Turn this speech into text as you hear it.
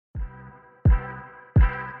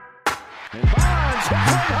And Bonds hits it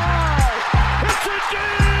high. It's a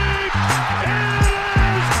deep. It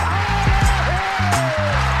is out of here.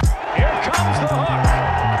 Here comes the hook.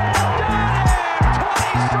 Got him.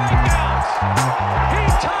 20 strikeouts. He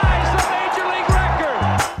ties the major league record.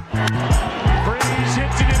 Freeze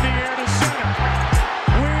hits it in the air to center.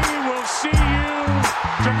 We will see you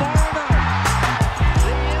tomorrow night.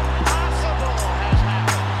 The impossible has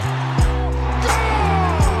happened.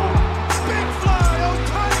 Goal! Big fly,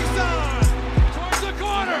 Ohtani-san! Towards the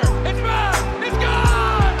corner. It's back. It's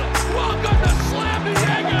gone. Welcome to Slam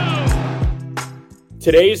Diego.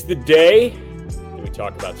 Today's the day that we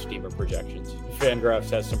talk about steamer projections.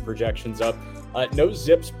 Fangraphs has some projections up. No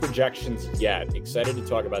Zips projections yet. Excited to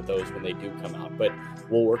talk about those when they do come out, but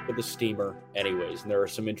we'll work with the steamer anyways. And there are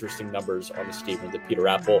some interesting numbers on the steamer that Peter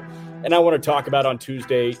Apple and I want to talk about on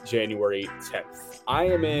Tuesday, January 10th. I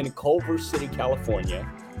am in Culver City, California,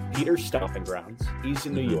 Peter's stomping grounds. He's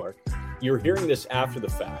in New York. You're hearing this after the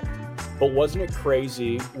fact, but wasn't it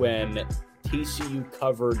crazy when TCU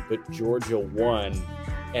covered but Georgia won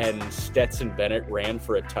and Stetson Bennett ran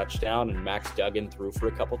for a touchdown and Max Duggan threw for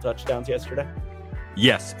a couple touchdowns yesterday?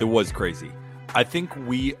 Yes, it was crazy. I think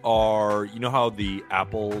we are, you know how the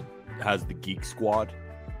Apple has the Geek Squad?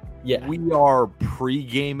 Yeah. We are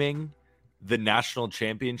pre-gaming the national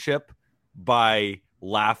championship by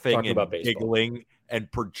laughing Talking and about baseball. giggling and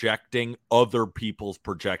projecting other people's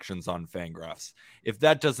projections on Fangraphs. If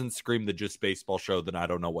that doesn't scream the Just Baseball show, then I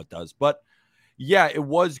don't know what does. But yeah, it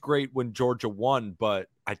was great when Georgia won, but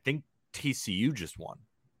I think TCU just won.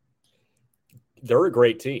 They're a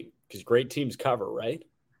great team because great teams cover, right?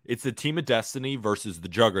 It's the team of destiny versus the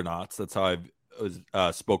juggernauts. That's how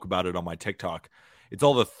I spoke about it on my TikTok. It's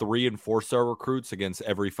all the 3- and 4-star recruits against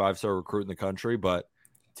every 5-star recruit in the country. But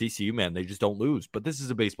TCU, man, they just don't lose. But this is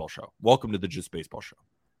a baseball show. Welcome to the Just Baseball show.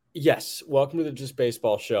 Yes, welcome to the Just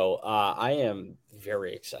Baseball show. I am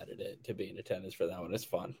very excited to be in attendance for that one. It's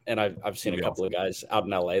fun. And I've seen a couple of guys out in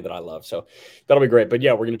LA that I love. So that'll be great. But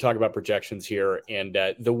yeah, we're going to talk about projections here. And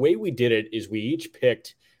the way we did it is we each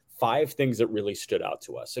picked 5 things that really stood out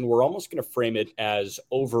to us. And we're almost going to frame it as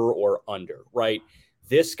over or under, right?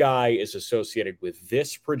 This guy is associated with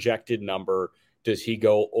this projected number. Does he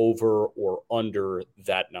go over or under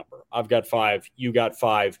that number? I've got 5. You got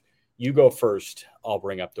 5. You go first. I'll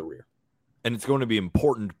bring up the rear. And it's going to be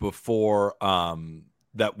important before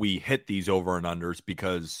that we hit these over and unders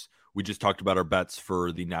because we just talked about our bets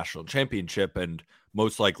for the national championship, and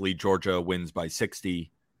most likely Georgia wins by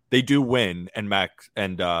 60. They do win, and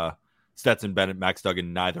Stetson Bennett, Max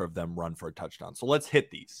Duggan, neither of them run for a touchdown. So let's hit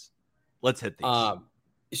these.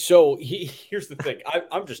 So here's the thing.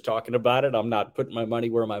 I'm just talking about it. I'm not putting my money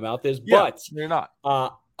where my mouth is. Yeah, but you're not.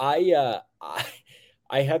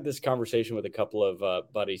 I had this conversation with a couple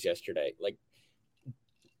of buddies yesterday. Like,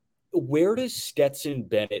 where does Stetson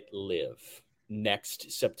Bennett live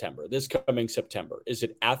next September, this coming September? Is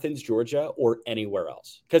it Athens, Georgia, or anywhere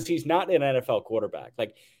else? Because he's not an NFL quarterback.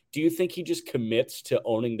 Like, do you think he just commits to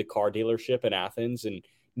owning the car dealership in Athens and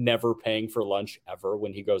never paying for lunch ever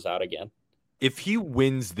when he goes out again? If he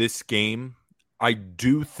wins this game, I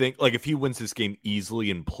do think, like, if he wins this game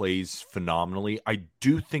easily and plays phenomenally, I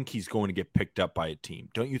do think he's going to get picked up by a team.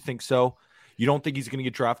 Don't you think so? You don't think he's going to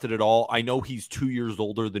get drafted at all? I know he's 2 years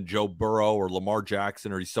older than Joe Burrow or Lamar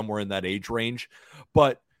Jackson, or he's somewhere in that age range,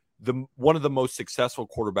 but one of the most successful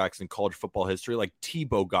quarterbacks in college football history, like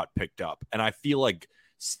Tebow, got picked up. And I feel like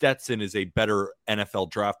Stetson is a better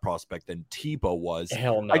NFL draft prospect than Tebow was.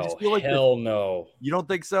 Hell no. I just feel like no. You don't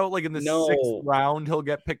think so? Like in the 6th round, he'll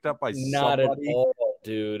get picked up by Not somebody? at all,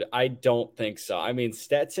 dude. I don't think so. I mean,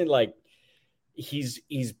 Stetson, like, he's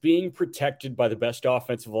being protected by the best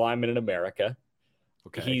offensive lineman in America.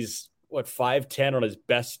 Okay. He's 5'10" on his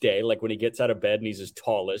best day, like when he gets out of bed and he's his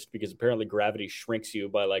tallest, because apparently gravity shrinks you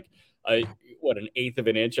by like an 1/8 of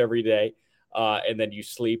an inch every day. And then you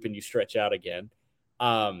sleep and you stretch out again.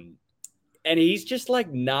 And he's just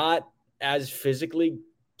like not as physically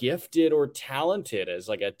gifted or talented as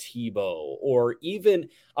like a Tebow, or even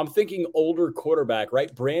I'm thinking older quarterback,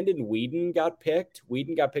 right? Brandon Weeden got picked.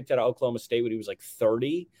 Weeden got picked out of Oklahoma State when he was like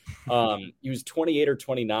 30. He was 28 or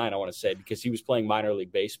 29, I want to say, because he was playing minor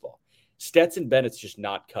league baseball. Stetson Bennett's just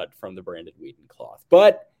not cut from the Brandon Weeden cloth.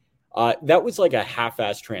 But that was like a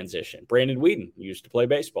half-ass transition. Brandon Weeden used to play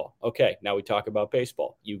baseball. Okay, now we talk about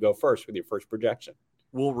baseball. You go first with your first projection.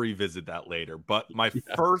 We'll revisit that later. But my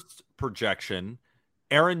first projection,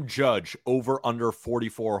 Aaron Judge over under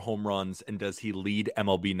 44 home runs, and does he lead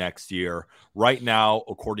MLB next year? Right now,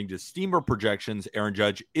 according to Steamer projections, Aaron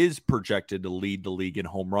Judge is projected to lead the league in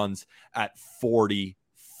home runs at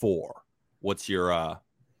 44. What's your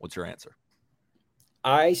answer?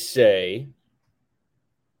 I say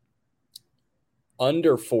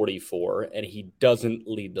under 44, and he doesn't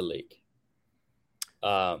lead the league.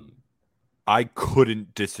 I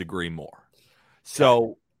couldn't disagree more.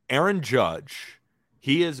 So Aaron Judge,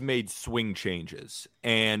 he has made swing changes,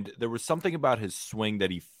 and there was something about his swing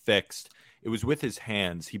that he fixed. It was with his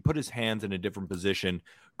hands. He put his hands in a different position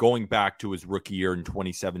going back to his rookie year in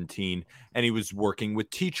 2017, and he was working with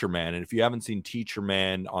Teacher Man. And if you haven't seen Teacher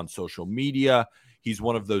Man on social media, he's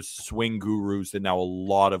one of those swing gurus that now a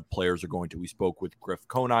lot of players are going to. We spoke with Griff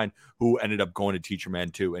Conine, who ended up going to Teacher Man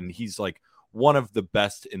too, and he's like one of the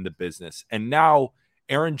best in the business. And now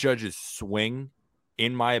Aaron Judge's swing,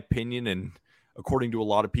 in my opinion, and according to a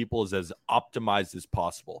lot of people, is as optimized as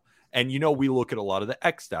possible. And, we look at a lot of the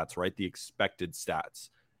X stats, right? The expected stats.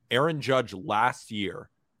 Aaron Judge last year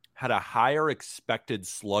had a higher expected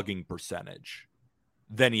slugging percentage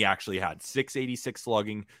than he actually had. 686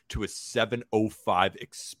 slugging to a 705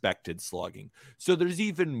 expected slugging. So there's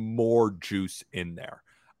even more juice in there.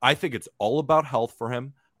 I think it's all about health for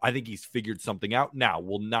him. I think he's figured something out. Now,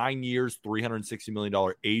 will 9 years, $360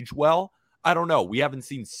 million age well? I don't know. We haven't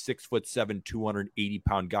seen 6'7",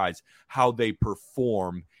 280-pound guys, how they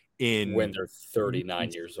perform when they're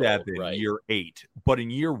 39 years old, right? Year 8. But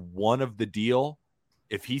in year 1 of the deal,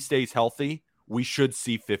 if he stays healthy, we should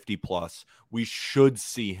see 50 plus. We should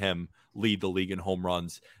see him lead the league in home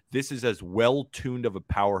runs. This is as well-tuned of a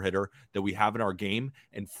power hitter that we have in our game,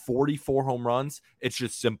 and 44 home runs, it's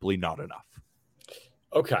just simply not enough.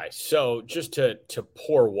 Okay, so just to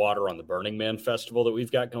pour water on the Burning Man festival that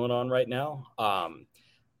we've got going on right now,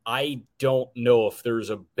 I don't know if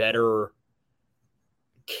there's a better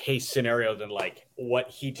case scenario than like what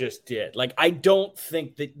he just did. Like, I don't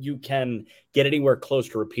think that you can get anywhere close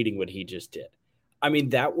to repeating what he just did. I mean,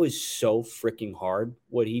 that was so freaking hard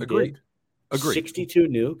what he did. Agreed. 62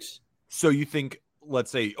 nukes. So you think,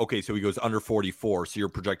 let's say, okay, so he goes under 44, so you're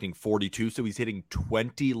projecting 42, so he's hitting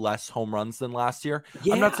 20 less home runs than last year.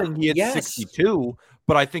 Yeah, I'm not saying he hits 62,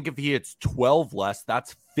 but I think if he hits 12 less,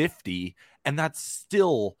 that's 50, and that's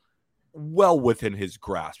still well within his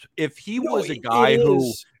grasp. If he was a guy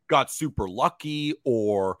who got super lucky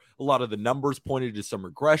or a lot of the numbers pointed to some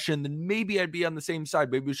regression, then maybe I'd be on the same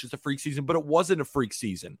side. Maybe it's just a freak season, but it wasn't a freak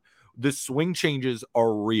season. The swing changes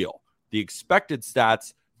are real. The expected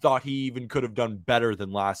stats thought he even could have done better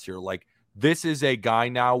than last year. Like, this is a guy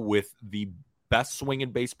now with the best swing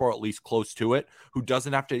in baseball, at least close to it, who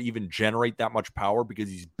doesn't have to even generate that much power because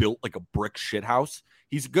he's built like a brick shithouse.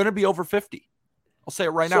 He's going to be over 50. I'll say it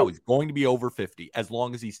right now. He's going to be over 50 as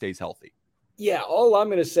long as he stays healthy. Yeah. All I'm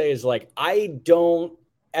going to say is, like,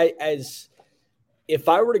 as if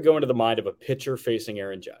I were to go into the mind of a pitcher facing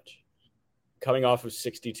Aaron Judge, coming off of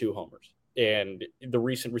 62 homers and the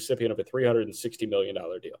recent recipient of a $360 million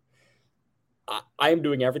deal, I am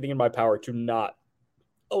doing everything in my power to not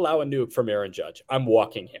allow a nuke from Aaron Judge. I'm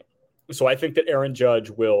walking him. So I think that Aaron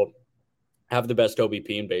Judge will have the best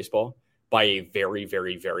OBP in baseball by a very,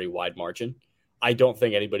 very, very wide margin. I don't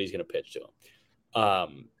think anybody's going to pitch to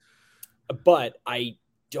him. But I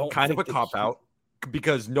don't kind of a cop out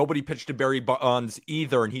because nobody pitched to Barry Bonds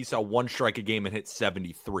either, and he saw one strike a game and hit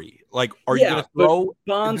 73. Like, are you going to throw?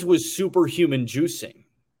 Bonds was superhuman juicing.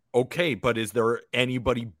 Okay, but is there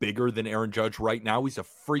anybody bigger than Aaron Judge right now? He's a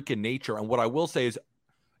freak in nature. And what I will say is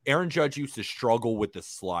Aaron Judge used to struggle with the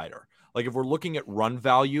slider. Like, if we're looking at run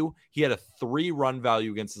value, he had a 3 run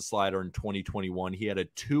value against the slider in 2021. He had a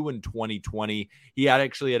 2 in 2020. He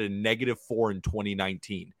actually had a -4 in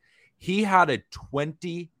 2019. He had a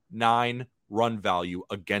 29 run value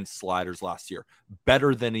against sliders last year,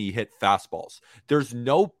 better than he hit fastballs. There's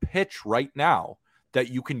no pitch right now that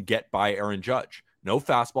you can get by Aaron Judge. No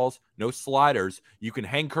fastballs, no sliders. You can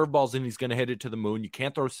hang curveballs and he's going to hit it to the moon. You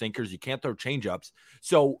can't throw sinkers. You can't throw changeups.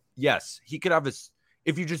 So, yes, he could have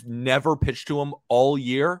if you just never pitch to him all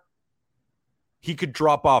year, he could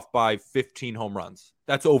drop off by 15 home runs.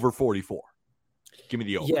 That's over 44. Give me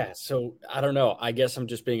the over. Yeah, so I don't know. I guess I'm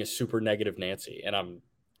just being a super negative Nancy, and I'm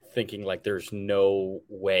thinking like there's no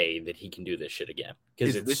way that he can do this shit again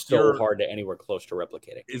because it's so hard to anywhere close to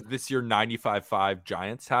replicating. Is this your 95.5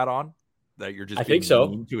 Giants hat on that you're just I think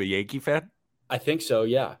so. To a Yankee fan? I think so,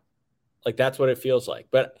 yeah. Like, that's what it feels like.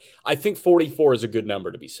 But I think 44 is a good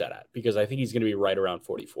number to be set at because I think he's going to be right around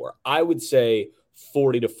 44. I would say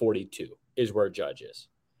 40 to 42 is where Judge is,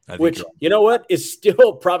 which, you know what, is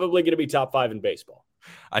still probably going to be top 5 in baseball.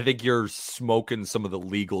 I think you're smoking some of the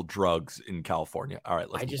legal drugs in California. All right,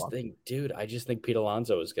 let's I just think Pete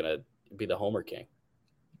Alonso is going to be the homer king.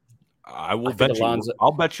 I will bet you.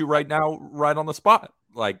 I'll bet you right now, right on the spot.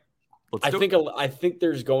 Like, I think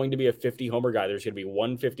there's going to be a 50 homer guy. There's going to be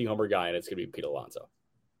one 50 homer guy, and it's going to be Pete Alonso.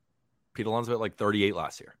 Pete Alonso hit like 38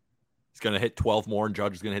 last year. He's going to hit 12 more, and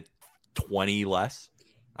Judge is going to hit 20 less.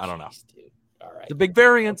 I don't know. Dude. All right. It's a big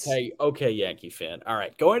variance. Okay, Yankee fan. All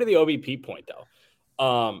right. Going to the OBP point,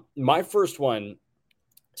 though. My first one,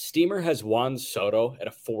 Steamer has Juan Soto at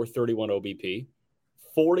a 431 OBP,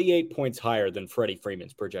 48 points higher than Freddie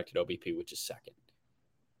Freeman's projected OBP, which is second.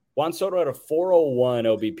 Juan Soto had a 401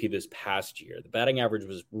 OBP this past year. The batting average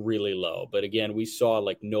was really low. But again, we saw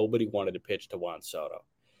like nobody wanted to pitch to Juan Soto.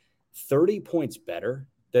 30 points better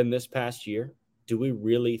than this past year. Do we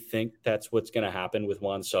really think that's what's going to happen with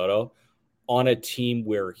Juan Soto on a team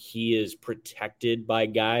where he is protected by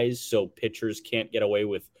guys so pitchers can't get away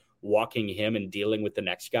with walking him and dealing with the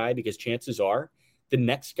next guy? Because chances are the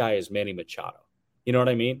next guy is Manny Machado. You know what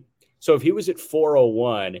I mean? So if he was at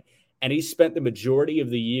 401 and he spent the majority of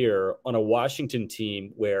the year on a Washington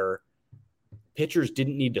team where pitchers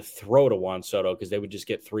didn't need to throw to Juan Soto because they would just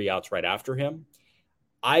get 3 outs right after him,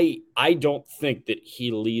 I don't think that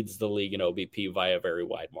he leads the league in OBP by a very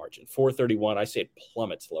wide margin. 431, I say it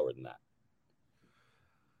plummets lower than that.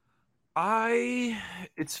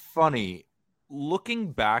 It's funny.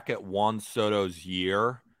 Looking back at Juan Soto's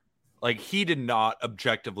year, like he did not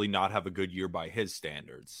objectively not have a good year by his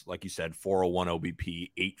standards. Like you said, 401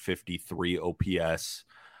 OBP, 853 OPS.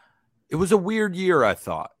 It was a weird year, I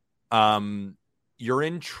thought. You're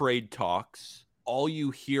in trade talks. All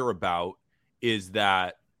you hear about is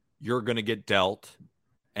that you're going to get dealt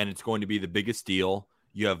and it's going to be the biggest deal.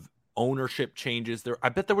 You have ownership changes there. I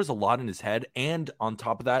bet there was a lot in his head. And on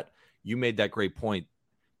top of that, you made that great point.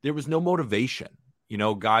 There was no motivation. You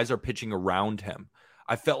know, guys are pitching around him.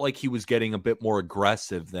 I felt like he was getting a bit more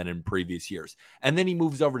aggressive than in previous years. And then he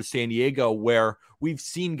moves over to San Diego where we've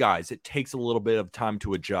seen guys, it takes a little bit of time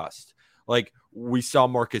to adjust. Like we saw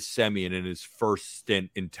Marcus Semien in his first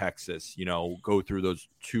stint in Texas, you know, go through those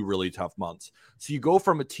 2 really tough months. So you go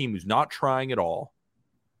from a team who's not trying at all.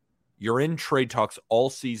 You're in trade talks all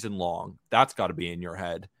season long. That's got to be in your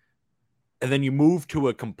head. And then you move to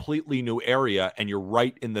a completely new area and you're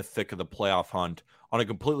right in the thick of the playoff hunt on a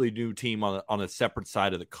completely new team on a separate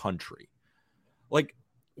side of the country. Like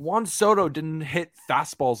Juan Soto didn't hit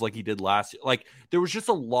fastballs like he did last year. Like there was just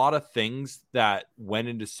a lot of things that went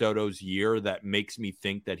into Soto's year that makes me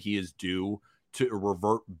think that he is due to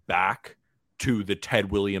revert back to the Ted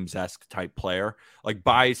Williams-esque type player. Like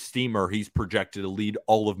by Steamer, he's projected to lead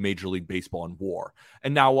all of Major League Baseball in WAR.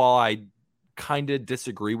 And now while I kind of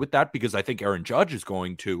disagree with that because I think Aaron Judge is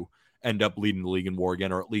going to end up leading the league in WAR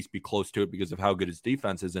again, or at least be close to it because of how good his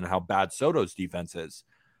defense is and how bad Soto's defense is.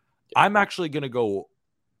 I'm actually going to go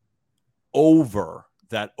over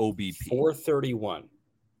that OBP. 431.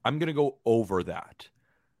 I'm going to go over that.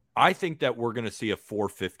 I think that we're going to see a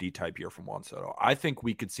 450 type year from Juan Soto. I think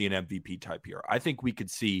we could see an MVP type year. I think we could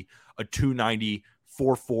see a 290,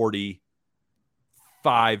 440,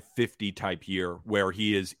 550 type year where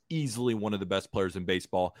he is easily one of the best players in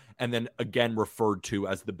baseball and then again referred to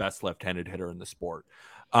as the best left-handed hitter in the sport.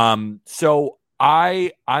 So I'm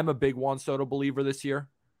a big Juan Soto believer this year.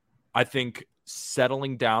 I think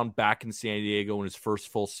settling down back in San Diego in his first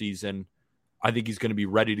full season, I think he's going to be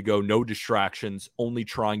ready to go. No distractions, only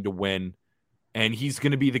trying to win. And he's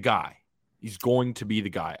going to be the guy. He's going to be the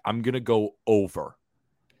guy. I'm going to go over.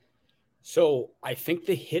 So I think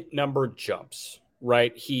the hit number jumps.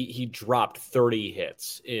 Right, he dropped 30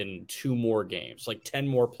 hits in 2 more games, like 10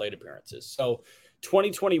 more plate appearances. So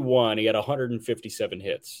 2021, he had 157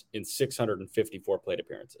 hits in 654 plate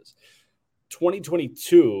appearances.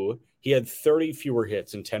 2022, he had 30 fewer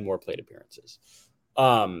hits and 10 more plate appearances.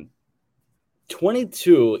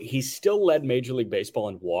 22, he still led Major League Baseball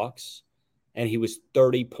in walks, and he was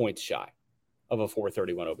 30 points shy of a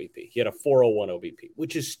 431 OBP. He had a 401 OBP,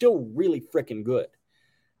 which is still really freaking good.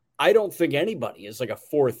 I don't think anybody is like a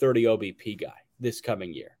 430 OBP guy this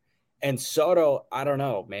coming year. And Soto, I don't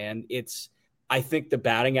know, man. I think the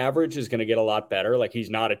batting average is going to get a lot better. Like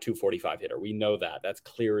he's not a 245 hitter. We know that. That's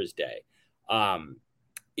clear as day.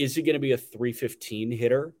 Is he going to be a 315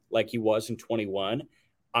 hitter like he was in 21?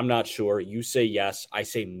 I'm not sure. You say yes. I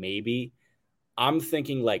say maybe. I'm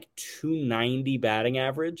thinking like 290 batting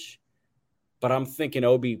average, but I'm thinking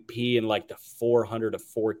OBP in like the 400 to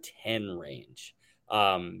 410 range.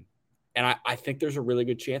 And I think there's a really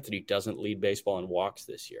good chance that he doesn't lead baseball in walks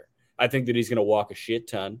this year. I think that he's going to walk a shit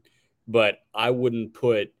ton, but I wouldn't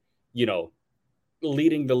put,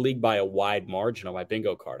 leading the league by a wide margin on my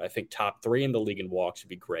bingo card. I think top 3 in the league in walks would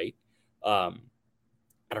be great. I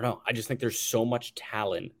don't know. I just think there's so much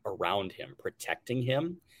talent around him protecting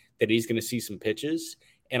him that he's going to see some pitches.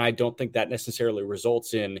 And I don't think that necessarily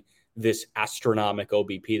results in this astronomical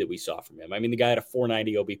OBP that we saw from him. I mean, the guy had a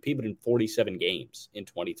 490 OBP, but in 47 games in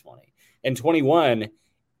 2020. And 21,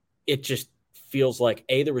 it just feels like,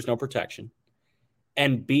 A, there was no protection,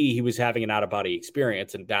 and B, he was having an out-of-body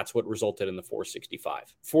experience, and that's what resulted in the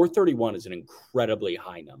 465. 431 is an incredibly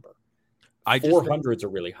high number. 400 is a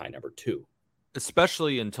really high number, too.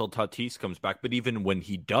 Especially until Tatis comes back. But even when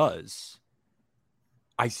he does,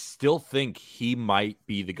 I still think he might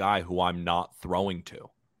be the guy who I'm not throwing to.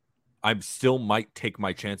 I still might take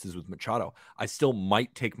my chances with Machado. I still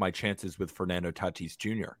might take my chances with Fernando Tatis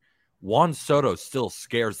Jr. Juan Soto still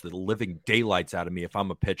scares the living daylights out of me if I'm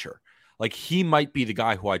a pitcher. Like, he might be the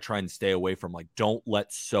guy who I try and stay away from. Like, don't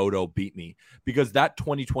let Soto beat me. Because that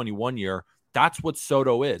 2021 year, that's what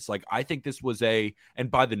Soto is. Like, I think this was and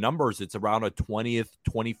by the numbers, it's around a 20th,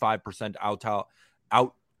 25% out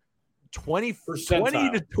 20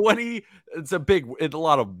 to 20. It's a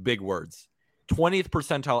lot of big words. 20th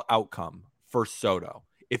percentile outcome for Soto.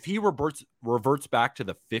 If he reverts back to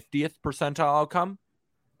the 50th percentile outcome,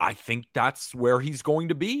 I think that's where he's going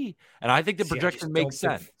to be. And I think the projection makes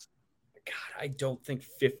sense. God, I don't think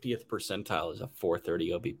 50th percentile is a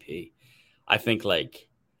 430 OBP. I think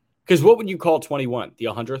because what would you call 21? The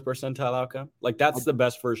 100th percentile outcome? Like, that's the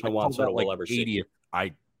best version of Juan Soto we'll ever see.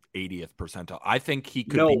 80th percentile. I think he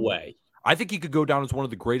could. No way. I think he could go down as one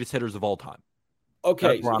of the greatest hitters of all time.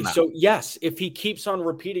 Okay, so yes, if he keeps on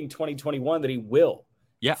repeating 2021, that he will.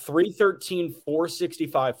 Yeah. 313,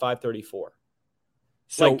 465, 534.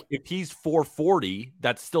 So if he's 440,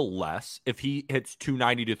 that's still less. If he hits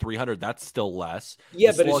 290 to 300, that's still less.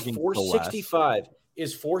 Yeah, but is 465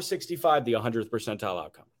 the 100th percentile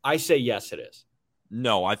outcome? I say yes, it is.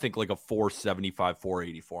 No, I think like a 475,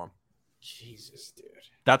 480 for him. Jesus, dude.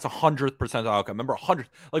 That's 100th percentile outcome. Remember, 100.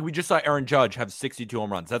 Like, we just saw Aaron Judge have 62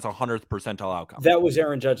 home runs. That's 100th percentile outcome. That was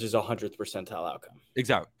Aaron Judge's 100th percentile outcome.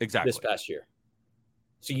 Exactly. This past year.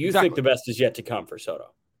 So you think the best is yet to come for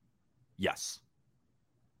Soto? Yes.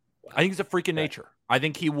 Wow. I think he's a freak of nature. I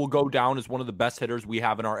think he will go down as one of the best hitters we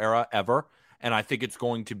have in our era ever. And I think it's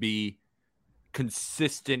going to be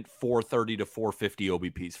consistent 430 to 450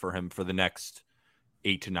 OBPs for him for the next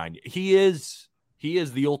 8 to 9 years. He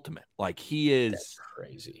is the ultimate. Like, he is. That's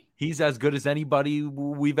crazy. He's as good as anybody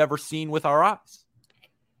we've ever seen with our eyes.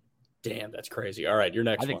 Damn, that's crazy. All right, your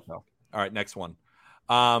next one. I think so. All right, next one.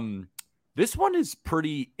 This one is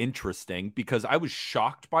pretty interesting because I was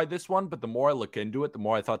shocked by this one, but the more I look into it, the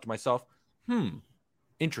more I thought to myself,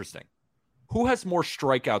 interesting. Who has more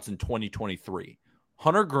strikeouts in 2023?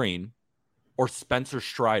 Hunter Green or Spencer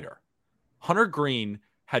Strider? Hunter Green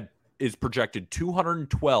is projected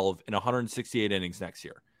 212 in 168 innings next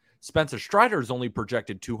year. Spencer Strider is only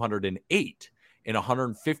projected 208 in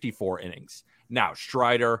 154 innings. Now,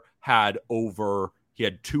 Strider had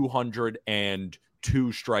 202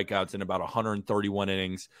 strikeouts in about 131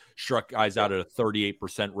 innings, struck guys out at a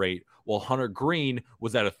 38% rate, while Hunter Green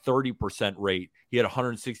was at a 30% rate. He had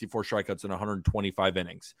 164 strikeouts in 125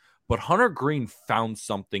 innings. But Hunter Green found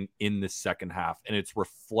something in the second half, and it's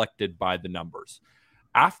reflected by the numbers.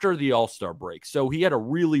 After the All-Star break, so he had a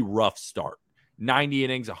really rough start. 90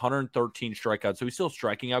 innings, 113 strikeouts. So he's still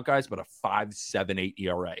striking out guys, but a 5.78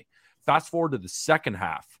 ERA. Fast forward to the second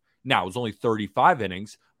half. Now, it was only 35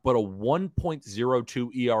 innings, but a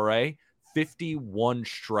 1.02 ERA, 51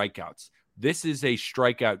 strikeouts. This is a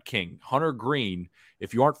strikeout king. Hunter Green,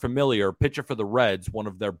 if you aren't familiar, pitcher for the Reds, one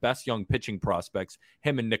of their best young pitching prospects,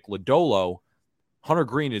 him and Nick Lodolo. Hunter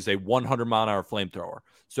Green is a 100-mile-an-hour flamethrower.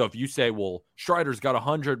 So if you say, well, Strider's got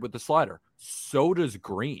 100 with the slider, so does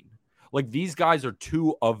Green. Like, these guys are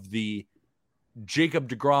two of the Jacob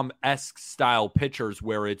deGrom-esque style pitchers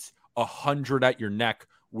where it's 100 at your neck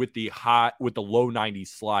with the low 90s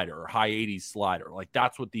slider or high 80s slider. Like,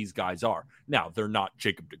 that's what these guys are. Now, they're not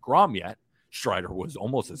Jacob deGrom yet. Strider was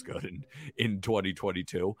almost as good in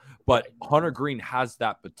 2022, but Hunter Green has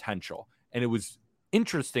that potential. And it was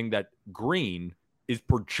interesting that Green is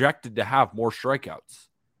projected to have more strikeouts.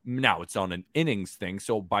 Now, it's on an innings thing,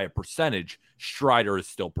 so by a percentage, Strider is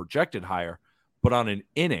still projected higher. But on an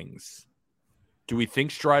innings, do we think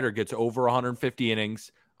Strider gets over 150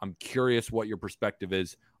 innings? I'm curious what your perspective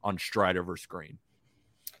is on Strider versus Green.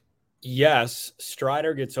 Yes,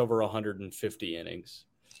 Strider gets over 150 innings.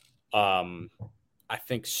 I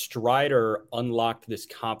think Strider unlocked this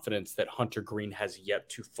confidence that Hunter Green has yet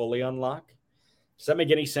to fully unlock. Does that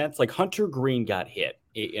make any sense? Like, Hunter Green got hit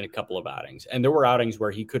in a couple of outings, and there were outings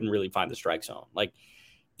where he couldn't really find the strike zone. Like,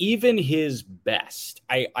 even his best,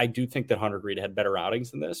 I do think that Hunter Green had better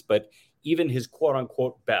outings than this, but even his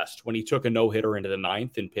quote-unquote best, when he took a no-hitter into the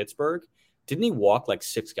ninth in Pittsburgh, didn't he walk like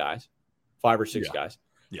 5 or 6 guys?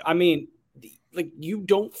 Yeah. I mean, like you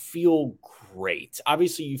don't feel great.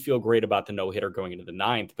 Obviously, you feel great about the no-hitter going into the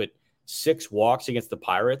ninth, but 6 walks against the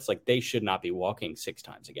Pirates, like they should not be walking 6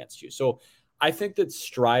 times against you. So I think that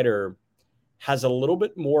Strider has a little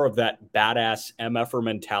bit more of that badass MFer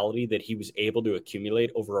mentality that he was able to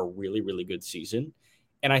accumulate over a really, really good season.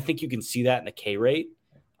 And I think you can see that in the K rate.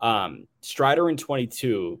 Strider in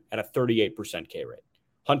 22 had a 38% K rate.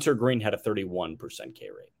 Hunter Green had a 31% K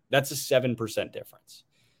rate. That's a 7% difference.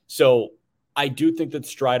 So I do think that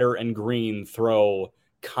Strider and Green throw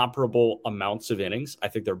comparable amounts of innings. I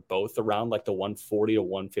think they're both around like the 140 to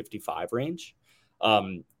 155 range.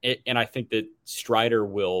 And I think that Strider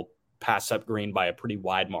will pass up Green by a pretty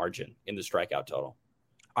wide margin in the strikeout total.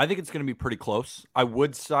 I think it's going to be pretty close. I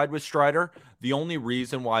would side with Strider. The only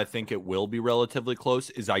reason why I think it will be relatively close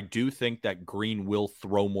is I do think that Green will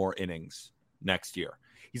throw more innings next year.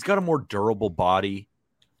 He's got a more durable body.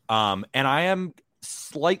 And I am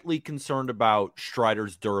slightly concerned about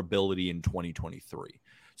Strider's durability in 2023.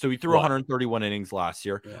 So he threw 131 innings last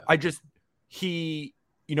year. Yeah.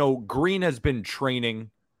 Green has been training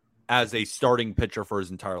as a starting pitcher for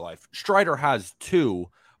his entire life. Strider has too,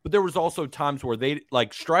 but there was also times where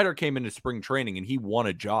Strider came into spring training and he won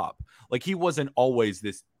a job. Like he wasn't always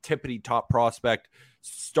this tippity top prospect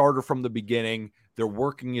starter from the beginning. They're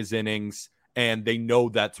working his innings and they know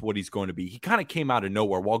that's what he's going to be. He kind of came out of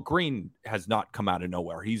nowhere, while Green has not come out of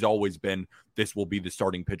nowhere. He's always been, this will be the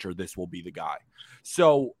starting pitcher. This will be the guy.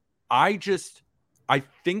 So I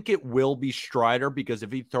think it will be Strider, because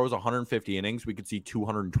if he throws 150 innings, we could see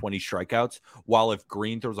 220 strikeouts. While if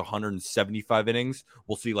Green throws 175 innings,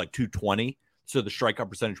 we'll see like 220. So the strikeout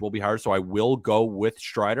percentage will be higher. So I will go with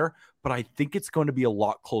Strider, but I think it's going to be a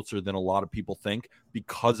lot closer than a lot of people think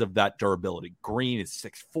because of that durability. Green is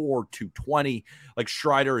 6'4", 220. Like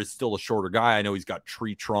Strider is still a shorter guy. I know he's got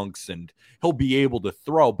tree trunks and he'll be able to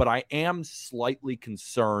throw, but I am slightly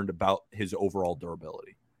concerned about his overall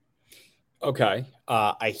durability. Okay.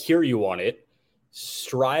 I hear you on it.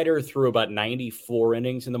 Strider threw about 94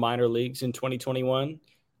 innings in the minor leagues in 2021.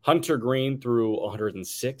 Hunter Green threw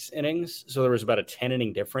 106 innings. So there was about a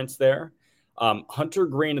 10-inning difference there. Hunter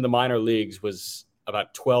Green in the minor leagues was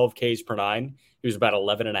about 12 Ks per 9. He was about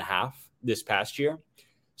 11.5 this past year.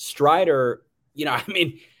 Strider,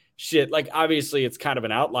 obviously it's kind of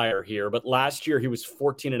an outlier here, but last year he was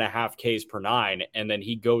 14.5 Ks per 9. And then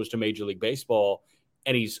he goes to Major League Baseball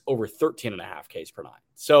and he's over 13.5 Ks per 9.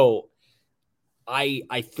 So I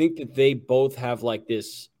think that they both have like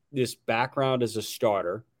this background as a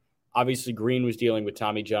starter. Obviously, Green was dealing with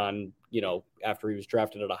Tommy John, after he was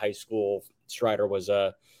drafted out of high school. Strider was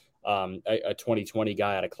a 2020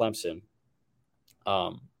 guy out of Clemson.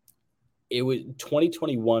 It was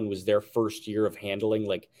 2021 was their first year of handling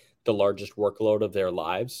like the largest workload of their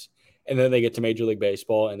lives. And then they get to Major League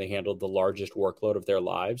Baseball and they handled the largest workload of their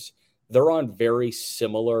lives. They're on very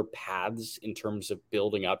similar paths in terms of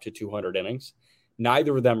building up to 200 innings.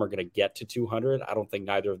 Neither of them are going to get to 200. I don't think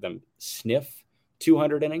neither of them sniff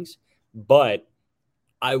 200 innings, but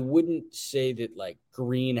I wouldn't say that like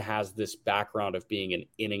Green has this background of being an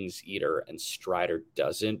innings eater and Strider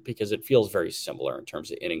doesn't, because it feels very similar in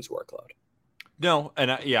terms of innings workload. No,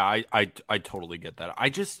 and I totally get that.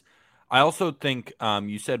 I also think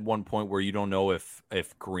you said one point where you don't know if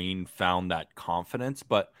Green found that confidence,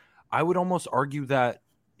 but I would almost argue that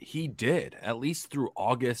he did, at least through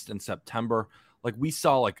August and September. Like we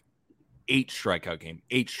saw like 8 strikeout game,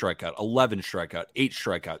 8 strikeout, 11 strikeout, 8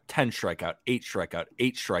 strikeout, 10 strikeout, 8 strikeout,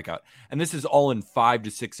 8 strikeout. And this is all in 5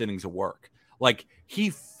 to 6 innings of work. Like he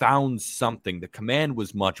found something. The command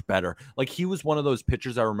was much better. Like he was one of those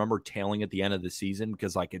pitchers I remember tailing at the end of the season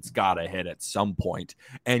because like it's got to hit at some point.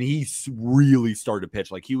 And he really started to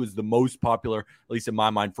pitch. Like he was the most popular, at least in my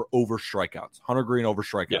mind, for over strikeouts. Hunter Green over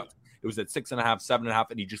strikeouts. Yeah. It was at 6.5, 7.5,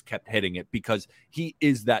 and he just kept hitting it because he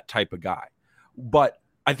is that type of guy. But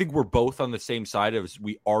I think we're both on the same side as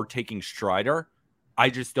we are taking Strider. I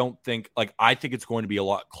just don't think I think it's going to be a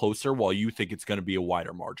lot closer while you think it's going to be a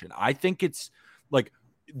wider margin. I think it's like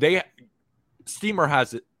Steamer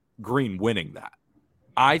has it, Green winning that.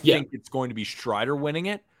 I think it's going to be Strider winning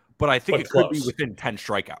it, but I think it could be within 10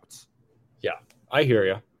 strikeouts. Yeah, I hear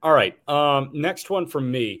you. All right. Next one from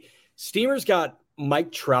me. Steamer's got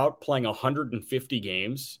Mike Trout playing 150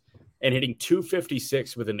 games and hitting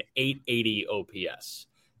 256 with an 880 OPS.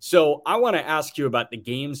 So I want to ask you about the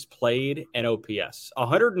games played and OPS.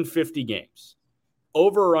 150 games.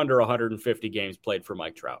 Over or under 150 games played for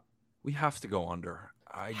Mike Trout? We have to go under.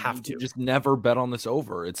 I have to just never bet on this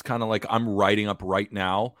over. It's kind of like I'm writing up right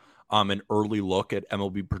now an early look at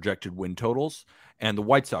MLB projected win totals. And the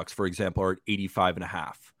White Sox, for example, are at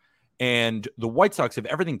 85.5. And the White Sox, if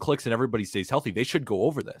everything clicks and everybody stays healthy, they should go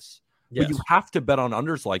over this. Yes. But you have to bet on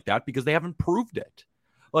unders like that because they haven't proved it.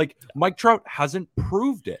 Like Mike Trout hasn't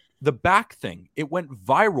proved it. The back thing, it went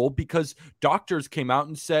viral because doctors came out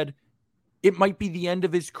and said it might be the end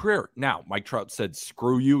of his career. Now, Mike Trout said,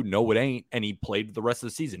 screw you. No, it ain't. And he played the rest of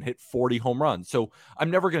the season, hit 40 home runs. So I'm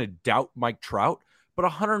never going to doubt Mike Trout, but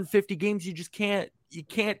 150 games, you just can't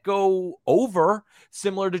go over.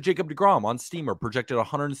 Similar to Jacob deGrom on Steamer, projected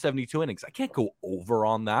 172 innings. I can't go over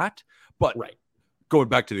on that. But going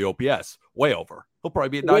back to the OPS, way over. He'll probably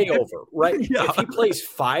be at way over, right? Yeah. If he plays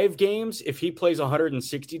 5 games, if he plays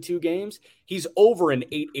 162 games, he's over an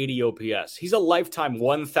 880 OPS. He's a lifetime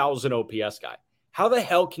 1,000 OPS guy. How the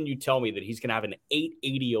hell can you tell me that he's going to have an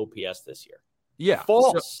 880 OPS this year? Yeah.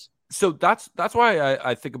 False. So that's why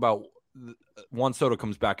I think about Juan Soto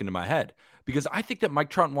comes back into my head, because I think that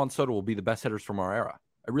Mike Trout and Juan Soto will be the best hitters from our era.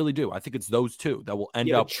 I really do. I think it's those two that will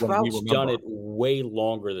end up. Trout's done it way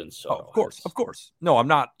longer than Soto. Oh, of course. No, I'm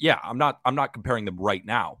not. Yeah, I'm not comparing them right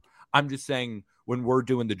now. I'm just saying when we're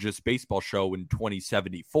doing the Just Baseball show in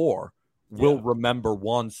 2074, we'll remember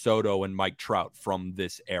Juan Soto and Mike Trout from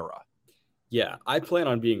this era. Yeah, I plan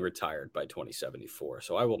on being retired by 2074,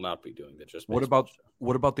 so I will not be doing the Just Baseball show.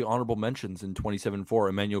 What about the honorable mentions in 2074?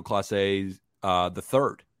 Emmanuel Clase the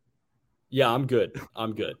third. Yeah, I'm good.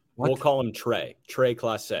 What? We'll call him Trey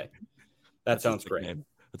Clase. That sounds great. Name.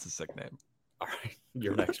 That's a sick name. All right,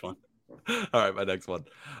 your next one. All right, my next one.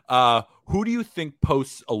 Who do you think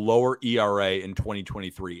posts a lower ERA in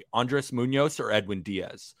 2023? Andres Munoz or Edwin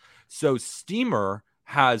Diaz? So Steamer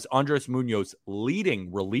has Andres Munoz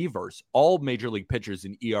leading relievers, all major league pitchers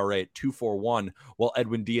in ERA at 2.41, while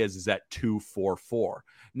Edwin Diaz is at 2.44.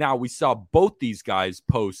 Now, we saw both these guys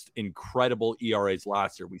post incredible ERAs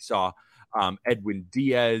last year. We saw Edwin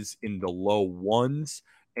Diaz in the low ones,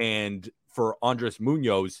 and for Andres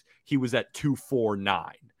Munoz, he was at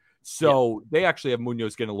 2.49. So they actually have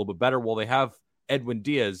Munoz getting a little bit better, while they have Edwin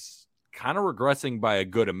Diaz kind of regressing by a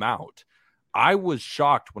good amount. I was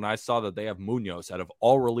shocked when I saw that they have Munoz out of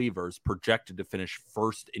all relievers projected to finish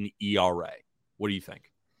first in ERA. What do you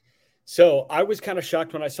think? So I was kind of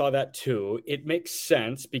shocked when I saw that too. It makes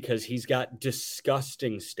sense because he's got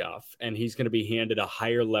disgusting stuff and he's going to be handed a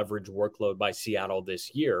higher leverage workload by Seattle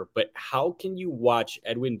this year. But how can you watch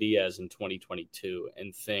Edwin Diaz in 2022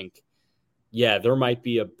 and think, yeah, there might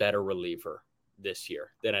be a better reliever this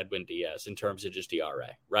year than Edwin Diaz in terms of just ERA,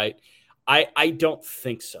 right? I don't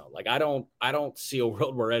think so. Like I don't see a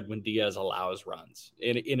world where Edwin Diaz allows runs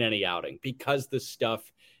in any outing because the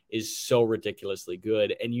stuff is so ridiculously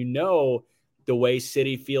good. And the way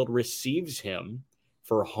Citi Field receives him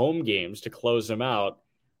for home games to close him out,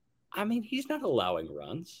 I mean, he's not allowing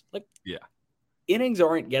runs. Innings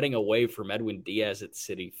aren't getting away from Edwin Diaz at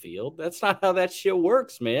Citi Field. That's not how that shit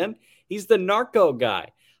works, man. He's the narco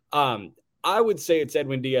guy. I would say it's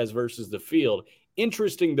Edwin Diaz versus the field.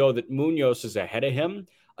 Interesting, though, that Munoz is ahead of him.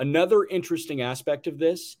 Another interesting aspect of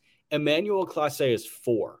this, Emmanuel Clase is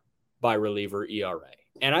 4 by reliever ERA.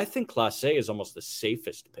 And I think Clase is almost the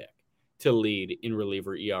safest pick to lead in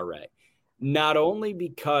reliever ERA. Not only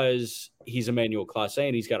because he's Emmanuel Clase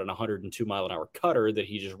and he's got an 102-mile-an-hour cutter that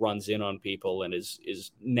he just runs in on people and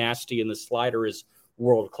is nasty, and the slider is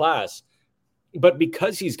world-class, but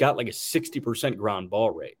because he's got like a 60% ground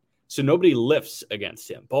ball rate. So nobody lifts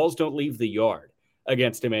against him. Balls don't leave the yard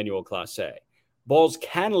against Emmanuel Clase. Balls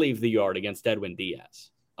can leave the yard against Edwin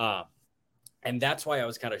Diaz. And that's why I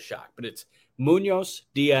was kind of shocked. But it's Munoz,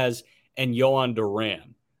 Diaz, and Yohan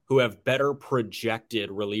Duran who have better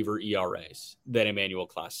projected reliever ERAs than Emmanuel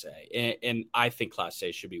Clase. And I think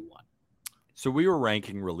Clase should be 1. So we were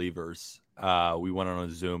ranking relievers. We went on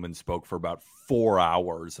a Zoom and spoke for about 4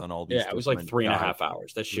 hours on all these. Yeah, it was like 3.5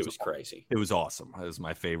 hours. That shit was crazy. It was awesome. It was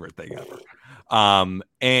my favorite thing ever.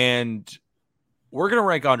 And we're going to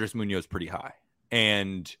rank Andres Munoz pretty high.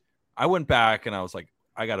 And I went back and I was like,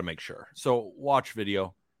 I got to make sure. So watch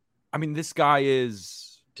video. I mean, this guy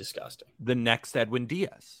is disgusting. The next Edwin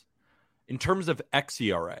Diaz. In terms of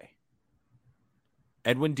xERA,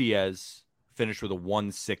 Edwin Diaz finished with a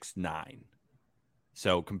 1.69.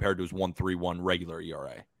 So compared to his 1.31 regular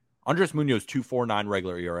ERA. Andres Munoz, 2.49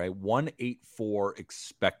 regular ERA, 1.84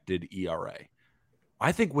 expected ERA.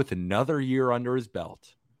 I think with another year under his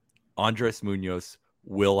belt, Andres Munoz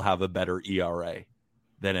will have a better ERA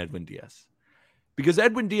than Edwin Diaz. Because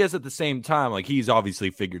Edwin Diaz at the same time, like he's obviously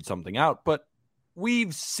figured something out, but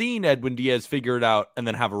we've seen Edwin Diaz figure it out and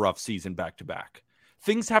then have a rough season back-to-back.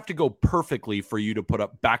 Things have to go perfectly for you to put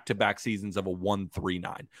up back-to-back seasons of a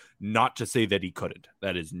 1.39. Not to say that he couldn't.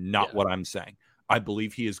 That is not what I'm saying. I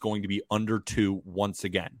believe he is going to be under 2 once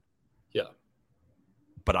again. Yeah.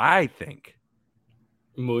 But I think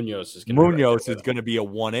Munoz is going to be a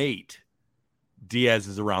 1.8. Diaz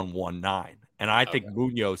is around 1.9. And I think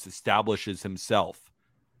Munoz establishes himself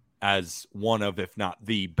as one of, if not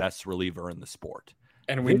the best reliever in the sport.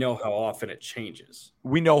 And we know how often it changes.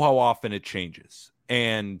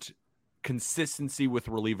 And consistency with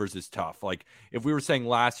relievers is tough. Like if we were saying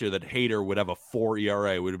last year that Hader would have a 4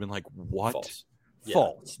 ERA, it would have been like, what?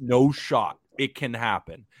 False. Yeah. No shot. It can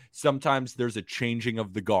happen. Sometimes there's a changing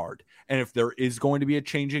of the guard. And if there is going to be a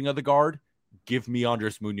changing of the guard, give me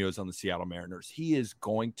Andres Munoz on the Seattle Mariners. He is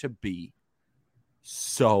going to be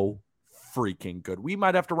so freaking good. We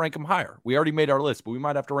might have to rank him higher. We already made our list, but we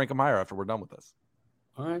might have to rank him higher after we're done with this.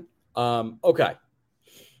 All right. Okay.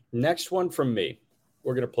 Next one from me.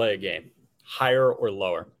 We're going to play a game. Higher or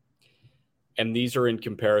lower. And these are in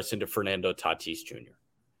comparison to Fernando Tatis Jr.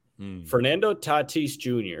 Fernando Tatis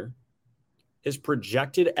Jr., his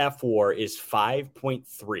projected F-WAR is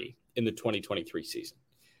 5.3 in the 2023 season.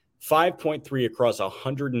 5.3 across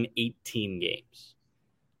 118 games.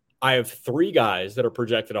 I have 3 guys that are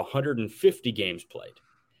projected 150 games played.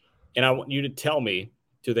 And I want you to tell me,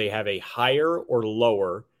 do they have a higher or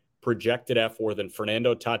lower projected F-WAR than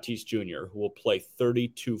Fernando Tatis Jr., who will play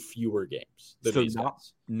 32 fewer games than these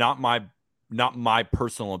guys? Not my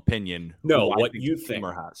personal opinion. No, what you think.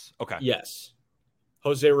 Has. Okay. Yes.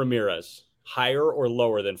 Jose Ramirez, higher or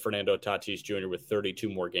lower than Fernando Tatis Jr. with 32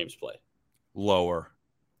 more games played? Lower.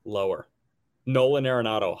 Nolan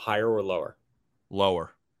Arenado, higher or lower?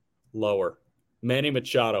 Lower. Manny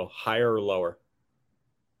Machado, higher or lower?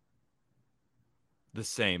 The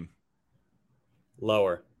same.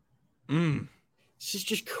 Lower. This is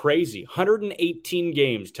just crazy. 118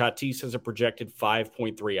 games, Tatis has a projected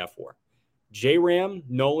 5.3 F-WAR. J-Ram,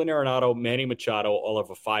 Nolan Arenado, Manny Machado all have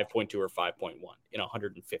a 5.2 or 5.1 in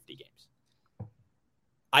 150 games.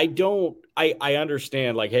 I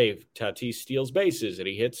understand, like, hey, Tatis steals bases and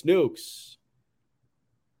he hits nukes.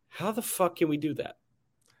 How the fuck can we do that?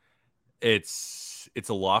 It's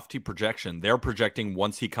a lofty projection. They're projecting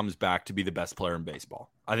once he comes back to be the best player in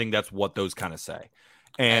baseball. I think that's what those kind of say.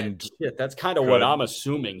 And shit, that's kind of what I'm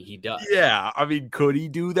assuming he does. Yeah. I mean, could he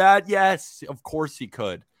do that? Yes, of course he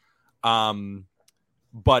could.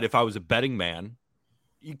 But if I was a betting man,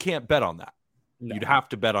 you can't bet on that. No. You'd have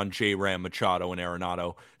to bet on J-Ram, Machado, and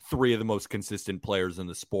Arenado, 3 of the most consistent players in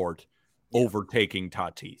the sport, overtaking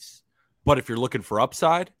Tatis. But if you're looking for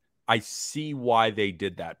upside, I see why they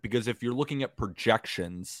did that. Because if you're looking at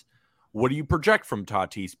projections, what do you project from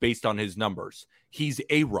Tatis based on his numbers? He's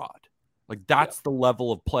A-Rod. Like, that's the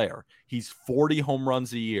level of player. He's 40 home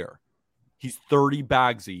runs a year. He's 30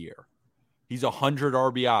 bags a year. He's 100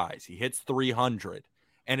 RBIs. He hits 300.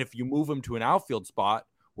 And if you move him to an outfield spot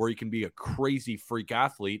where he can be a crazy freak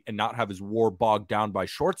athlete and not have his WAR bogged down by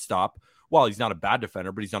shortstop, well, he's not a bad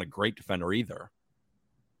defender, but he's not a great defender either.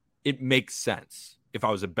 It makes sense. If I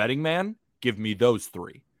was a betting man, give me those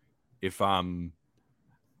 3. If I'm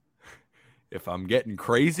getting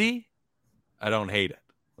crazy, I don't hate it.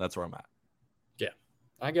 That's where I'm at. Yeah,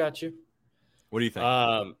 I got you. What do you think?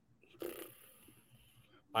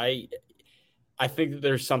 I think that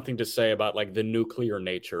there's something to say about like the nuclear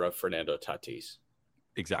nature of Fernando Tatis.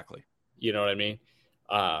 Exactly. You know what I mean?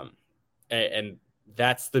 And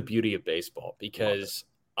that's the beauty of baseball, because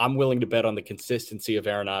I'm willing to bet on the consistency of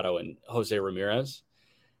Arenado and Jose Ramirez.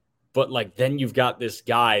 But like, then you've got this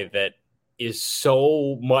guy that is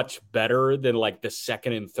so much better than like the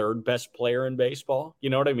second and third best player in baseball. You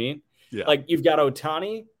know what I mean? Yeah. Like, you've got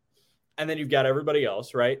Ohtani and then you've got everybody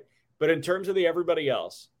else, right? But in terms of the everybody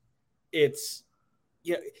else, it's,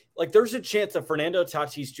 you know, like, there's a chance that Fernando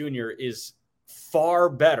Tatis Jr. is far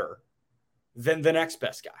better than the next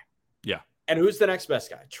best guy. Yeah. And who's the next best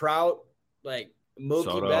guy? Trout, like Mookie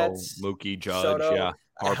Soto, Betts, Mookie, Judge, Soto, yeah.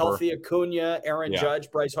 a healthy Acuna, Aaron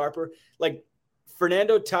Judge, Bryce Harper. Like,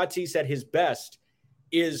 Fernando Tatis at his best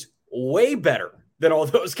is way better than all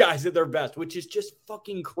those guys at their best, which is just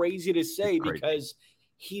fucking crazy to say, because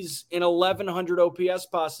he's an 1,100 OPS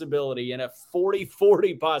possibility and a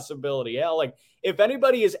 40-40 possibility. Hell, like, if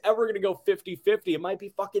anybody is ever going to go 50-50, it might be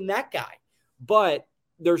fucking that guy. But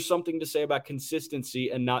there's something to say about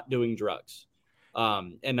consistency and not doing drugs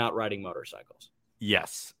and not riding motorcycles.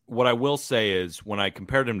 Yes. What I will say is, when I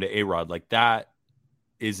compared him to A-Rod, like, that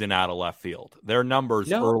isn't out of left field. Their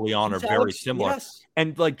numbers early on are very similar. Yes.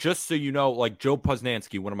 And like, just so you know, like, Joe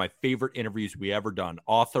Posnanski, one of my favorite interviews we ever done,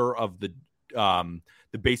 author of the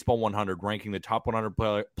Baseball 100, ranking the top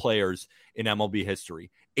 100 players in MLB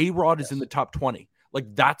history. A-Rod is in the top 20.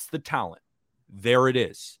 Like, that's the talent. There it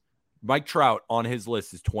is. Mike Trout on his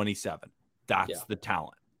list is 27. That's the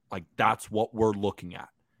talent. Like, that's what we're looking at.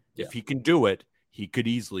 If he can do it, He could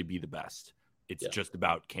easily be the best. It's just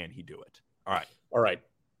about, can he do it? All right.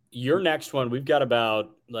 Your next one, we've got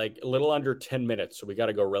about like a little under 10 minutes, so we got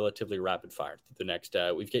to go relatively rapid fire through the next.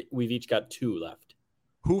 We've each got 2 left.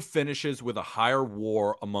 Who finishes with a higher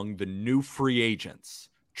WAR among the new free agents?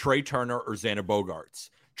 Trey Turner or Xander Bogaerts?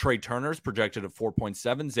 Trey Turner's projected at 4.7.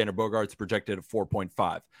 Xander Bogaerts projected at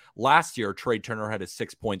 4.5. Last year, Trey Turner had a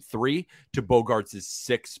 6.3 to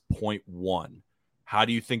Bogaerts' 6.1. How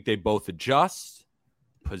do you think they both adjust?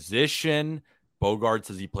 Position. Bogaerts,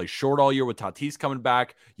 as he plays short all year with Tatis coming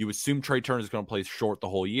back, you assume Trey Turner is going to play short the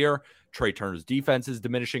whole year. Trey Turner's defense is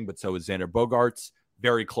diminishing, but so is Xander Bogaerts.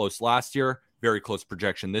 Very close last year. Very close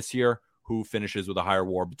projection this year. Who finishes with a higher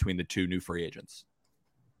WAR between the 2 new free agents?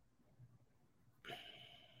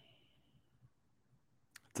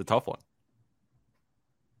 It's a tough one.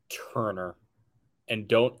 Turner. And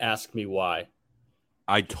don't ask me why.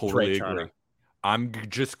 I totally agree. I'm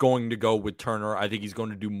just going to go with Turner. I think he's going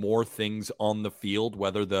to do more things on the field,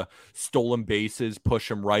 whether the stolen bases push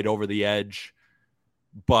him right over the edge.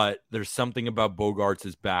 But there's something about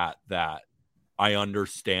Bogaerts' bat that I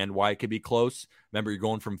understand why it could be close. Remember, you're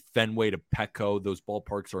going from Fenway to Petco. Those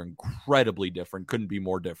ballparks are incredibly different. Couldn't be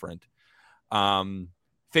more different.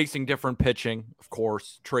 Facing different pitching, of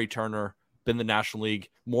course. Trey Turner, been in the National League,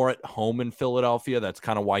 more at home in Philadelphia. That's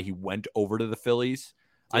kind of why he went over to the Phillies.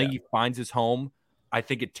 I think he finds his home. I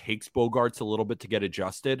think it takes Bogaerts a little bit to get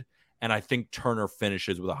adjusted. And I think Turner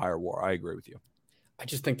finishes with a higher WAR. I agree with you. I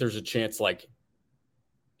just think there's a chance like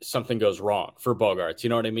something goes wrong for Bogaerts. You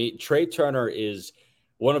know what I mean? Trey Turner is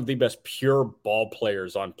one of the best pure ball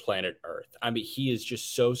players on planet Earth. I mean, he is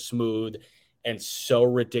just so smooth and so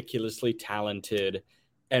ridiculously talented.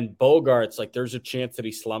 And Bogaerts, like, there's a chance that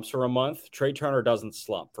he slumps for a month. Trey Turner doesn't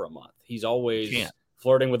slump for a month. He's always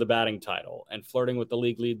flirting with the batting title and flirting with the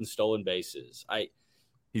league lead in stolen bases.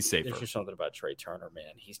 He's safer. There's just something about Trey Turner,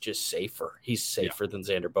 man. He's just safer. He's safer than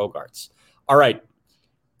Xander Bogaerts. All right.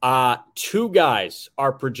 2 guys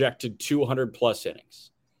are projected 200-plus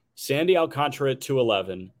innings. Sandy Alcantara at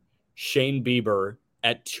 211, Shane Bieber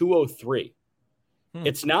at 203.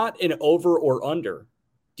 It's not an over or under.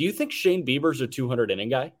 Do you think Shane Bieber's a 200-inning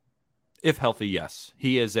guy? If healthy, yes.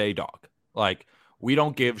 He is a dog. Like, we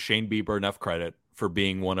don't give Shane Bieber enough credit for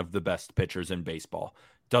being one of the best pitchers in baseball.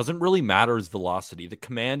 Doesn't really matter his velocity. The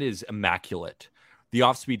command is immaculate. The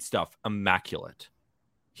off-speed stuff, immaculate.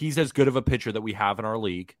 He's as good of a pitcher that we have in our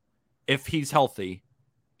league. If he's healthy,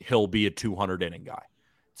 he'll be a 200-inning guy.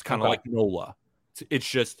 It's kind of like Nola. It's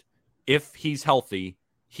just, if he's healthy,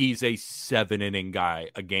 he's a 7-inning guy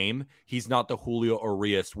a game. He's not the Julio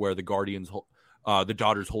Urias where the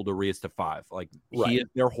Dodgers hold Urias to 5. Like, he is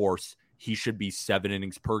their horse. He should be 7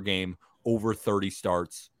 innings per game, over 30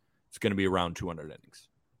 starts. It's going to be around 200 innings.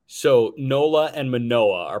 So Nola and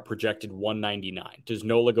Manoah are projected 199. Does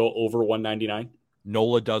Nola go over 199?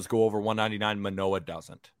 Nola does go over 199. Manoah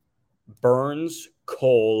doesn't. Burns,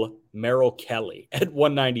 Cole, Merrill Kelly at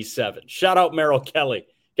 197. Shout out Merrill Kelly.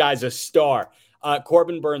 Guy's a star.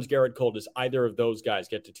 Corbin Burns, Garrett Cole, does either of those guys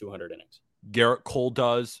get to 200 innings? Garrett Cole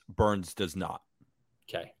does. Burns does not.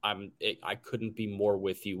 Okay. I couldn't be more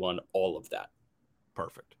with you on all of that.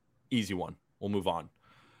 Perfect. Easy one. We'll move on.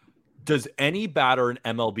 Does any batter in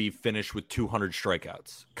MLB finish with 200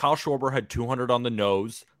 strikeouts? Kyle Schwarber had 200 on the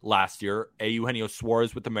nose last year. Eugenio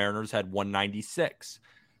Suarez with the Mariners had 196.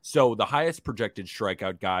 So the highest projected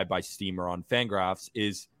strikeout guy by Steamer on Fangraphs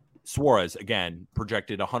is Suarez, again,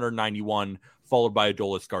 projected 191, followed by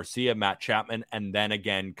Adolis Garcia, Matt Chapman, and then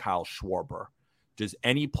again Kyle Schwarber. Does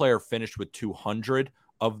any player finish with 200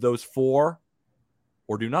 of those 4,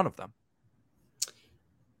 or do none of them?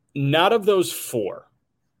 Not of those 4.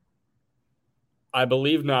 I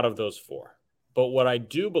believe not of those 4. But what I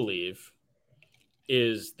do believe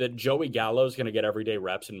is that Joey Gallo is going to get everyday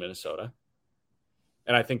reps in Minnesota.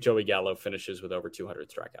 And I think Joey Gallo finishes with over 200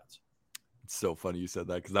 strikeouts. It's so funny you said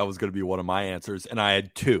that because that was going to be one of my answers. And I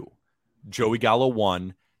had 2. Joey Gallo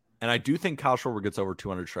 1. And I do think Kyle Schwarber gets over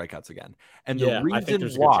 200 strikeouts again. And the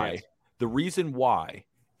reason why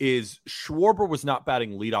is Schwarber was not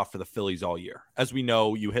batting leadoff for the Phillies all year. As we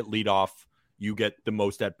know, you hit leadoff, you get the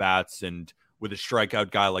most at-bats, and with a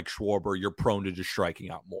strikeout guy like Schwarber, you're prone to just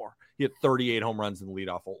striking out more. He hit 38 home runs in the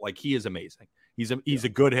leadoff. Like, he is amazing. He's a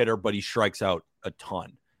good hitter, but he strikes out a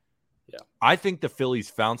ton. Yeah. I think the Phillies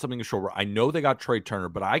found something in Schwarber. I know they got Trey Turner,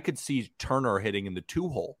 but I could see Turner hitting in the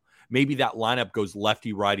 2-hole. Maybe that lineup goes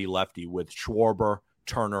lefty, righty, lefty with Schwarber,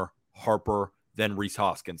 Turner, Harper, then Rhys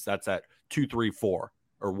Hoskins. That's at 2-3-4 or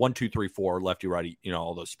 1-2-3-4, lefty, righty,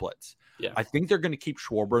 all those splits. Yeah. I think they're going to keep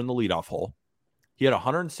Schwarber in the leadoff hole. He had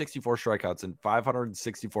 164 strikeouts and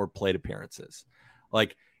 564 plate appearances.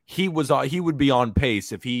 Like, he would be on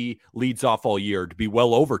pace if he leads off all year to be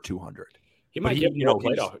well over 200. He might get more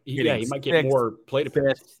plate. He might get more plate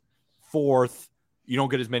appearances. Fourth, you don't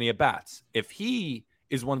get as many at bats. If he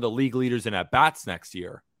is one of the league leaders in at bats next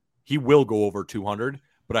year, he will go over 200.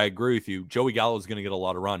 But I agree with you. Joey Gallo is going to get a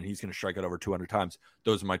lot of run. He's going to strike out over 200 times.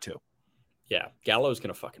 Those are my two. Yeah, Gallo's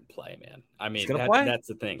going to fucking play, man. I mean, that's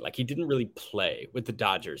the thing. Like, he didn't really play with the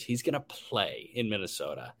Dodgers. He's going to play in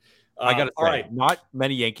Minnesota. I got to say, right. Not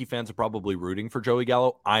many Yankee fans are probably rooting for Joey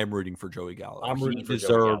Gallo. I am rooting for Joey Gallo. I'm rooting for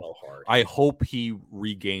Joey Gallo hard. I hope he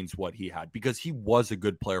regains what he had because he was a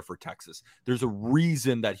good player for Texas. There's a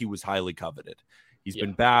reason that he was highly coveted. He's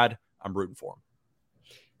been bad. I'm rooting for him.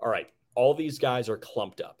 All right. All these guys are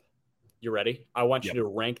clumped up. You ready? I want you to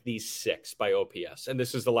rank these 6 by OPS. And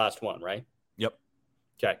this is the last one, right? Yep.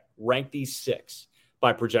 Okay. Rank these 6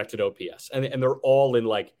 by projected OPS. And they're all in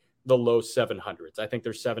like the low 700s. I think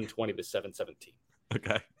they're 720 to 717.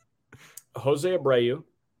 Okay. Jose Abreu,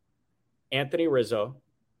 Anthony Rizzo,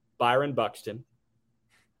 Byron Buxton,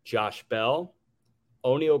 Josh Bell,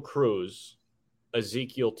 O'Neal Cruz,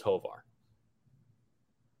 Ezekiel Tovar.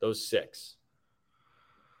 Those 6.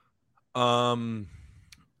 I'm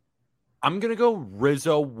going to go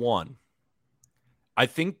Rizzo 1. I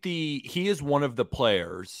think he is one of the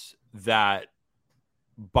players that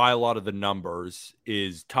by a lot of the numbers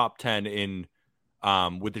is top 10 in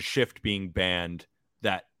with the shift being banned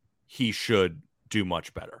that he should do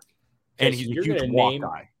much better. And he's a huge walk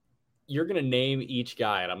guy. You're going to name each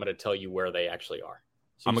guy and I'm going to tell you where they actually are.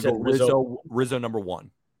 So I'm going to go Rizzo number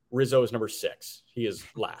 1. Rizzo is number 6. He is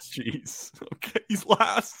last. Jeez. Okay. He's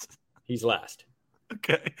last. He's last.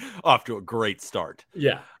 Okay. Off to a great start.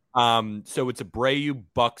 Yeah. So it's Abreu,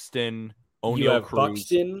 Buxton, O'Neal Cruz.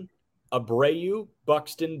 Buxton, Abreu,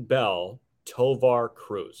 Buxton, Bell, Tovar,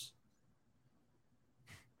 Cruz.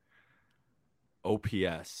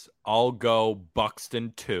 OPS. I'll go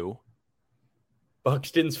Buxton 2.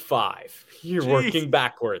 Buxton's 5. You're working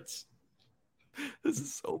backwards. This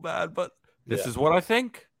is so bad, but this is what I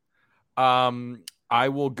think. I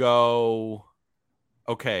will go.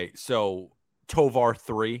 Okay, so Tovar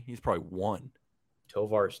 3. He's probably 1.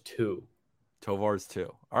 Tovar's 2. Tovar's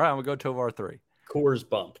 2. All right, I'm going to go Tovar 3. Coors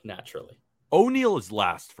bump, naturally. O'Neal is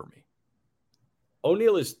last for me.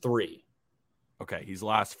 O'Neal is 3. Okay, he's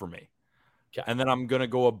last for me. Okay. And then I'm going to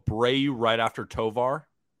go Abreu right after Tovar.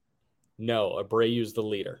 No, Abreu's the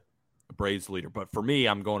leader. Abreu's the leader. But for me,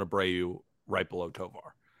 I'm going Abreu right below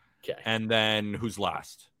Tovar. Okay. And then who's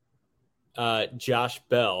last? Josh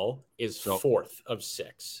Bell is 4th of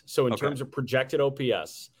 6. So in terms of projected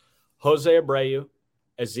OPS, Jose Abreu,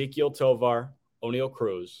 Ezekiel Tovar, O'Neal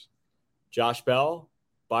Cruz, Josh Bell,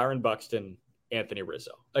 Byron Buxton, Anthony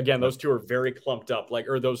Rizzo. Again, those 2 are very clumped up,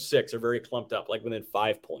 those 6 are very clumped up, like within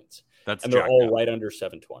 5 points. And they're all right under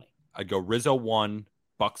 720. I'd go Rizzo 1,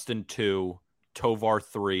 Buxton 2, Tovar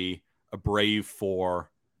 3, Abreu 4,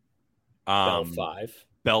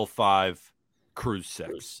 Bell 5, Cruz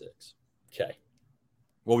 6. Okay.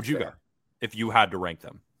 What would you go if you had to rank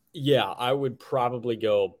them? Yeah, I would probably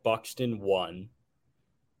go Buxton 1,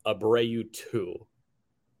 Abreu 2,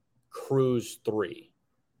 Cruz 3,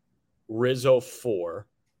 Rizzo 4,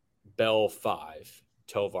 Bell 5,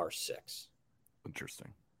 Tovar 6.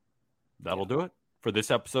 Interesting. That'll do it for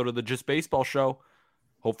this episode of the Just Baseball Show.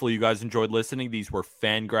 Hopefully you guys enjoyed listening. These were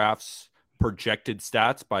Fangraphs projected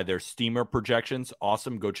stats by their steamer projections.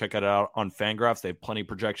 Awesome. Go check it out on Fangraphs. They have plenty of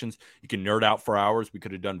projections. You can nerd out for hours. We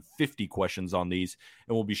could have done 50 questions on these,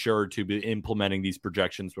 and we'll be sure to be implementing these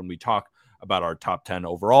projections when we talk about our top 10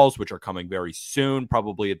 overalls, which are coming very soon,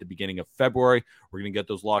 probably at the beginning of February. We're going to get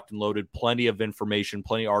those locked and loaded. Plenty of information,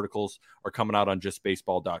 plenty of articles are coming out on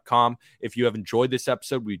justbaseball.com. If you have enjoyed this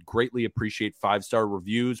episode, we'd greatly appreciate 5-star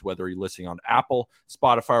reviews, whether you're listening on Apple,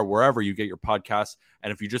 Spotify, or wherever you get your podcasts.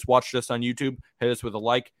 And if you just watched us on YouTube, hit us with a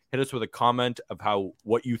like, hit us with a comment of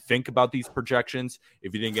what you think about these projections.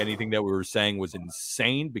 If you think anything that we were saying was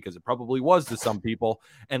insane, because it probably was to some people,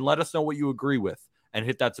 and let us know what you agree with. And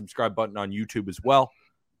hit that subscribe button on YouTube as well.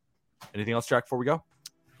 Anything else, Jack, before we go?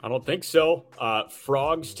 I don't think so.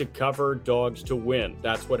 Frogs to cover, dogs to win.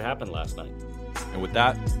 That's what happened last night. And with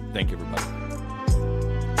that, thank you, everybody.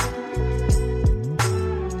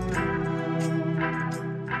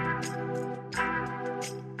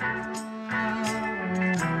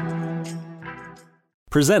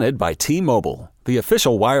 Presented by T-Mobile, the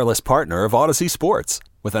official wireless partner of Odyssey Sports.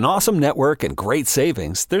 With an awesome network and great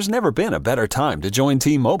savings, there's never been a better time to join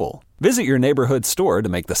T-Mobile. Visit your neighborhood store to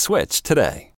make the switch today.